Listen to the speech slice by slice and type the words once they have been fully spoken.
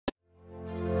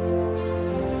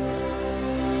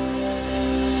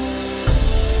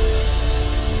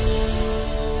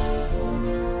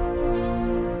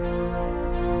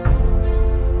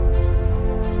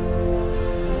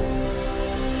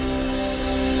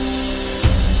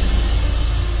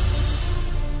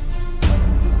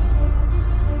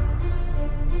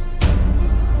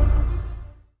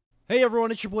Hey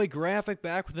everyone, it's your boy Graphic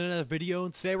back with another video,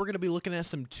 and today we're going to be looking at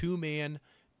some two-man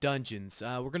dungeons.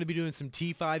 We're going to be doing some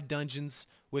T5 dungeons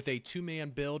with a two-man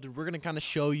build, and we're going to kind of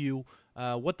show you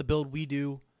what the build we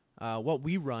do, what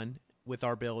we run with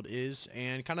our build is,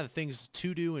 and kind of the things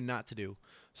to do and not to do.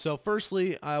 So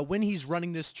firstly, when he's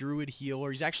running this Druid heal, or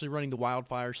he's actually running the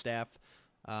Wildfire Staff,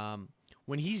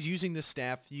 when he's using this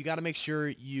staff, you got to make sure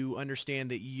you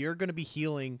understand that you're going to be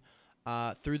healing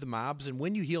through the mobs, and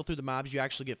when you heal through the mobs, you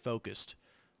actually get focused.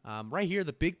 Right here,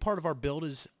 the big part of our build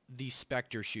is the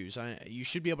Spectre shoes. You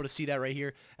should be able to see that right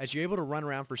here, as you're able to run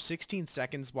around for 16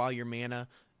 seconds while your mana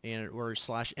or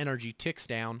slash energy ticks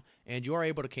down, and you are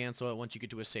able to cancel it once you get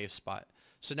to a safe spot.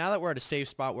 So now that we're at a safe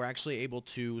spot, we're actually able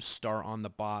to start on the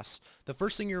boss. The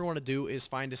first thing you're going to do is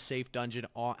find a safe dungeon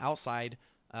outside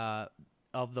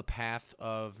of the path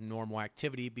of normal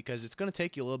activity, because it's going to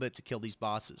take you a little bit to kill these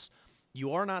bosses.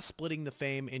 You are not splitting the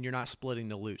fame, and you're not splitting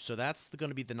the loot, so that's going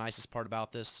to be the nicest part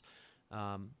about this.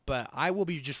 But I will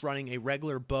be just running a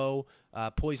regular bow,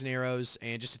 poison arrows,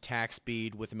 and just attack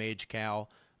speed with a mage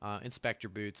cowl, inspector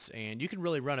boots, and you can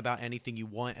really run about anything you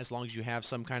want as long as you have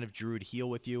some kind of druid heal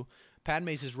with you.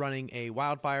 Padme's is running a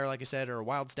wildfire, like I said, or a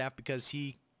wild staff, because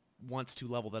he wants to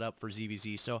level that up for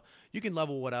ZVZ, so you can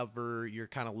level whatever you're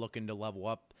kind of looking to level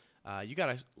up. You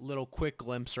got a little quick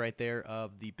glimpse right there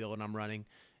of the build I'm running.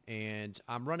 And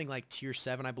I'm running like tier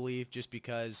 7, I believe, just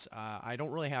because I don't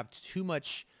really have too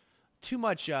much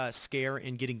scare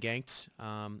in getting ganked.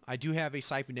 I do have a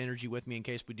siphoned energy with me in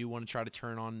case we do want to try to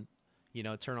turn on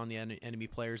the enemy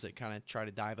players that kind of try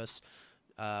to dive us.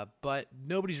 But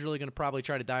nobody's really going to probably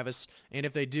try to dive us, and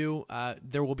if they do,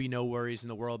 there will be no worries in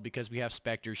the world, because we have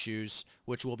Spectre shoes,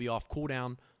 which will be off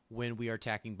cooldown when we are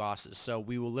attacking bosses. So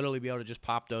we will literally be able to just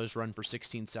pop those, run for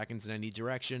 16 seconds in any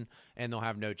direction, and they'll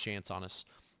have no chance on us.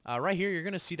 Right here, you're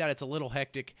going to see that it's a little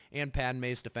hectic, and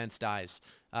Padme's defense dies.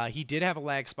 He did have a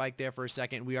lag spike there for a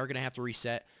second. We are going to have to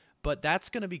reset, but that's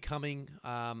going to be coming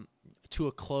to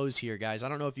a close here, guys. I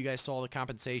don't know if you guys saw the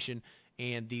compensation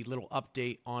and the little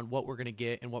update on what we're going to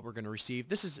get and what we're going to receive.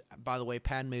 This is, by the way,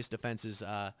 Padme's defense's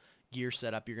gear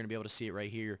setup. You're going to be able to see it right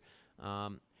here.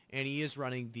 And he is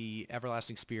running the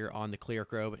Everlasting Spear on the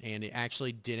Cleric Robe, and it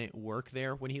actually didn't work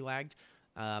there when he lagged.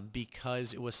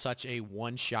 Because it was such a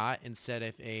one-shot instead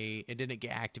of it didn't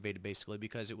get activated, basically,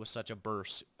 because it was such a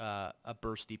burst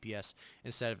DPS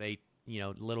instead of a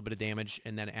little bit of damage,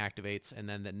 and then it activates, and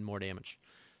then more damage.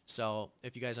 So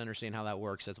if you guys understand how that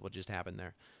works, that's what just happened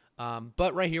there.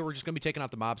 But right here, we're just going to be taking out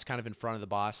the mobs kind of in front of the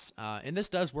boss, and this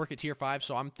does work at tier 5,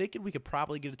 so I'm thinking we could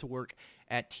probably get it to work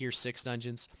at tier 6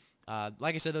 dungeons.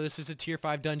 Like I said, though, this is a tier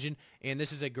 5 dungeon, and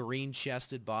this is a green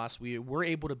chested boss. We were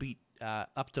able to beat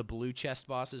up to blue chest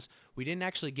bosses. We didn't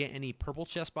actually get any purple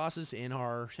chest bosses in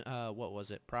our, what was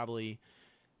it, probably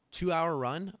 2-hour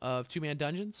run of two-man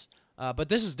dungeons. But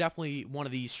this is definitely one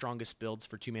of the strongest builds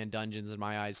for two-man dungeons in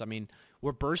my eyes. I mean,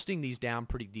 we're bursting these down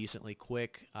pretty decently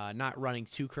quick, not running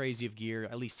too crazy of gear.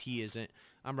 At least he isn't.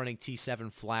 I'm running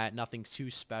T7 flat, nothing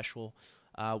too special.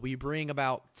 We bring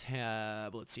about,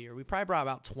 let's see here, we probably brought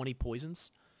about 20 poisons.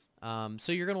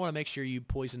 So you're going to want to make sure you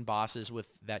poison bosses with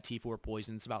that T4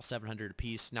 poison. It's about 700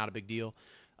 apiece, not a big deal.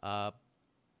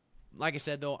 Like I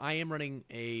said, though, I am running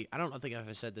I don't think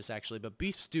I've said this actually, but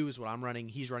beef stew is what I'm running.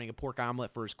 He's running a pork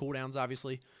omelet for his cooldowns,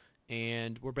 obviously.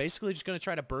 And we're basically just going to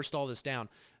try to burst all this down.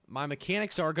 My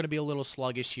mechanics are going to be a little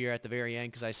sluggish here at the very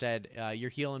end, because I said, you're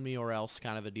healing me or else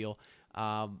kind of a deal.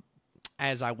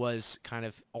 As I was kind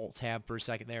of alt-tab for a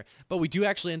second there. But we do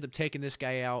actually end up taking this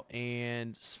guy out,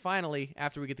 and finally,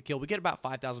 after we get the kill, we get about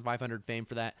 5,500 fame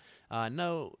for that.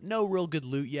 No real good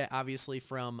loot yet, obviously,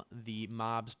 from the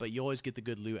mobs, but you always get the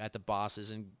good loot at the bosses,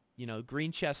 and,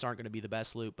 green chests aren't going to be the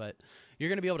best loot, but you're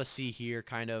going to be able to see here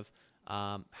kind of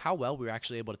how well we were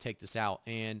actually able to take this out,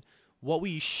 and what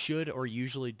we should or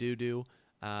usually do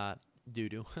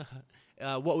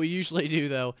what we usually do,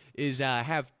 though, is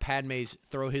have Padme's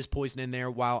throw his poison in there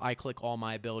while I click all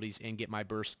my abilities and get my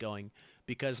burst going,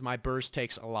 because my burst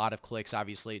takes a lot of clicks.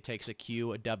 Obviously, it takes a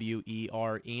Q, a W, E,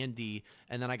 R, and D,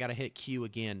 and then I got to hit Q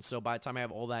again. So by the time I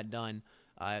have all that done,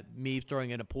 me throwing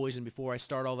in a poison before I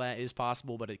start all that is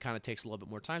possible, but it kind of takes a little bit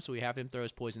more time. So we have him throw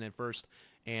his poison in first,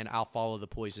 and I'll follow the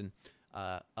poison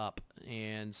up.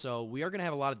 And so we are going to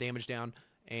have a lot of damage down,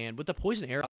 and with the poison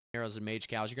arrows and mage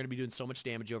cows, you're going to be doing so much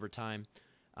damage over time.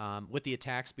 With the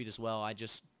attack speed as well,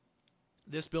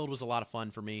 this build was a lot of fun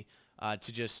for me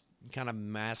to just kind of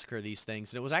massacre these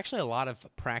things. And it was actually a lot of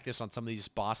practice on some of these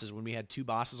bosses. When we had 2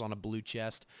 bosses on a blue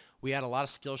chest, we had a lot of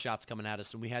skill shots coming at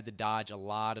us, and we had to dodge a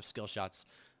lot of skill shots.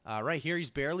 Right here, he's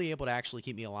barely able to actually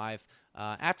keep me alive.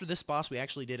 After this boss, we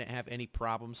actually didn't have any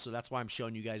problems, so that's why I'm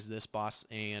showing you guys this boss,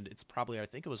 and it's probably, I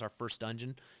think it was our first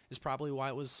dungeon, is probably why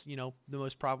it was, you know, the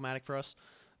most problematic for us.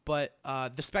 But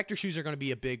the Spectre shoes are going to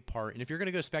be a big part, and if you're going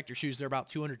to go Spectre shoes, they're about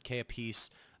 200k a piece.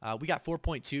 We got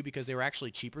 4.2 because they were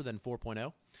actually cheaper than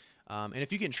 4.0. And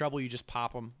if you get in trouble, you just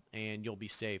pop them, and you'll be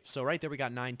safe. So right there, we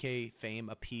got 9k fame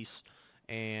a piece.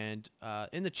 And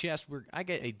in the chest, I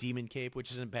get a demon cape,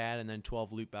 which isn't bad, and then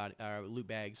 12 loot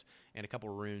bags and a couple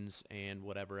runes and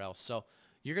whatever else. So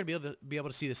you're going to be able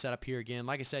to see the setup here again.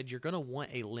 Like I said, you're going to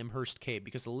want a Limhurst cape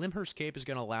because the Limhurst cape is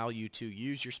going to allow you to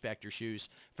use your Spectre shoes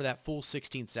for that full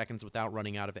 16 seconds without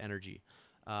running out of energy.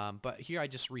 But here I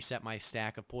just reset my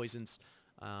stack of poisons.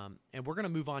 And we're going to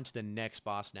move on to the next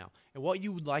boss now. And what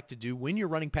you would like to do when you're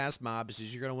running past mobs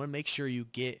is you're going to want to make sure you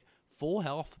get full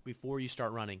health before you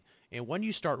start running. And when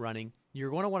you start running, you're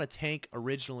going to want to tank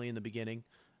originally in the beginning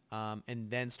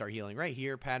and then start healing. Right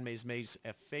here, Padme's made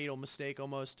a fatal mistake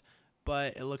almost,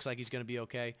 but it looks like he's going to be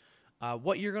okay.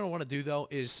 What you're going to want to do, though,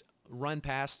 is run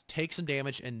past, take some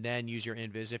damage, and then use your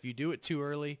invis. If you do it too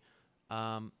early,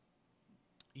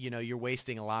 you know, you're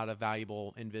wasting a lot of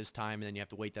valuable invis time, and then you have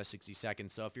to wait that 60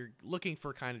 seconds. So if you're looking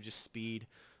for kind of just speed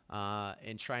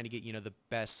and trying to get, you know, the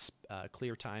best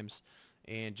clear times,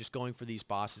 and just going for these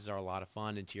bosses are a lot of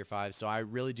fun in Tier 5. So I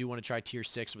really do want to try Tier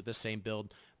 6 with the same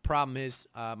build. Problem is,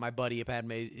 my buddy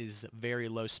Padme is very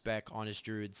low spec on his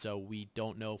Druid, so we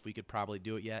don't know if we could probably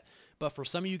do it yet. But for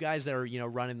some of you guys that are, you know,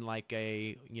 running like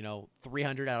a, you know,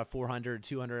 300 out of 400,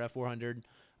 200 out of 400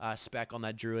 spec on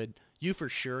that Druid, you for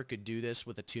sure could do this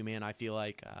with a 2-man. I feel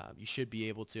like you should be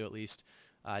able to at least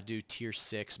do Tier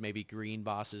 6, maybe green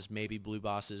bosses, maybe blue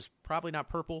bosses. Probably not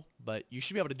purple, but you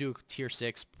should be able to do Tier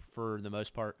 6 for the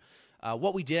most part.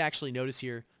 What we did actually notice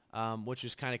here, which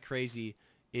is kind of crazy,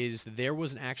 is there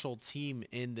was an actual team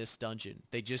in this dungeon.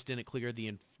 They just didn't clear the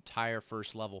entire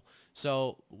first level.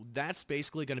 So that's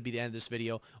basically going to be the end of this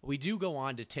video. We do go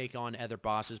on to take on other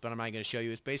bosses, but I'm not going to show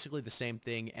you. It's basically the same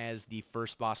thing as the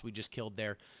first boss we just killed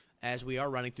there. As we are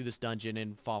running through this dungeon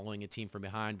and following a team from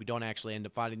behind, we don't actually end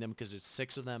up fighting them because it's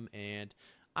 6 of them, and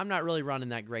I'm not really running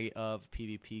that great of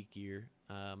PvP gear.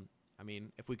 I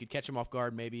mean, if we could catch him off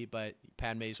guard, maybe, but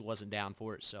Padme's wasn't down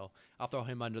for it, so I'll throw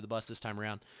him under the bus this time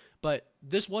around. But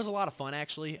this was a lot of fun,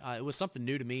 actually. It was something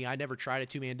new to me. I never tried a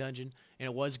 2-man dungeon, and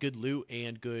it was good loot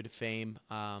and good fame.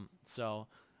 So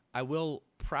I will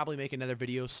probably make another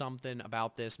video, something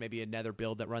about this, maybe another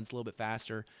build that runs a little bit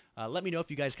faster. Let me know if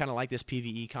you guys kind of like this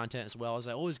PvE content as well, as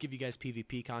I always give you guys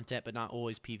PvP content, but not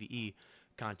always PvE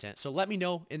content. So let me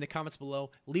know in the comments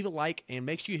below. Leave a like and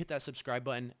make sure you hit that subscribe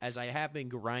button, as I have been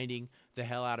grinding the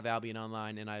hell out of Albion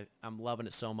Online, and I'm loving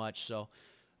it so much. So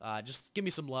just give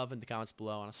me some love in the comments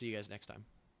below, and I'll see you guys next time.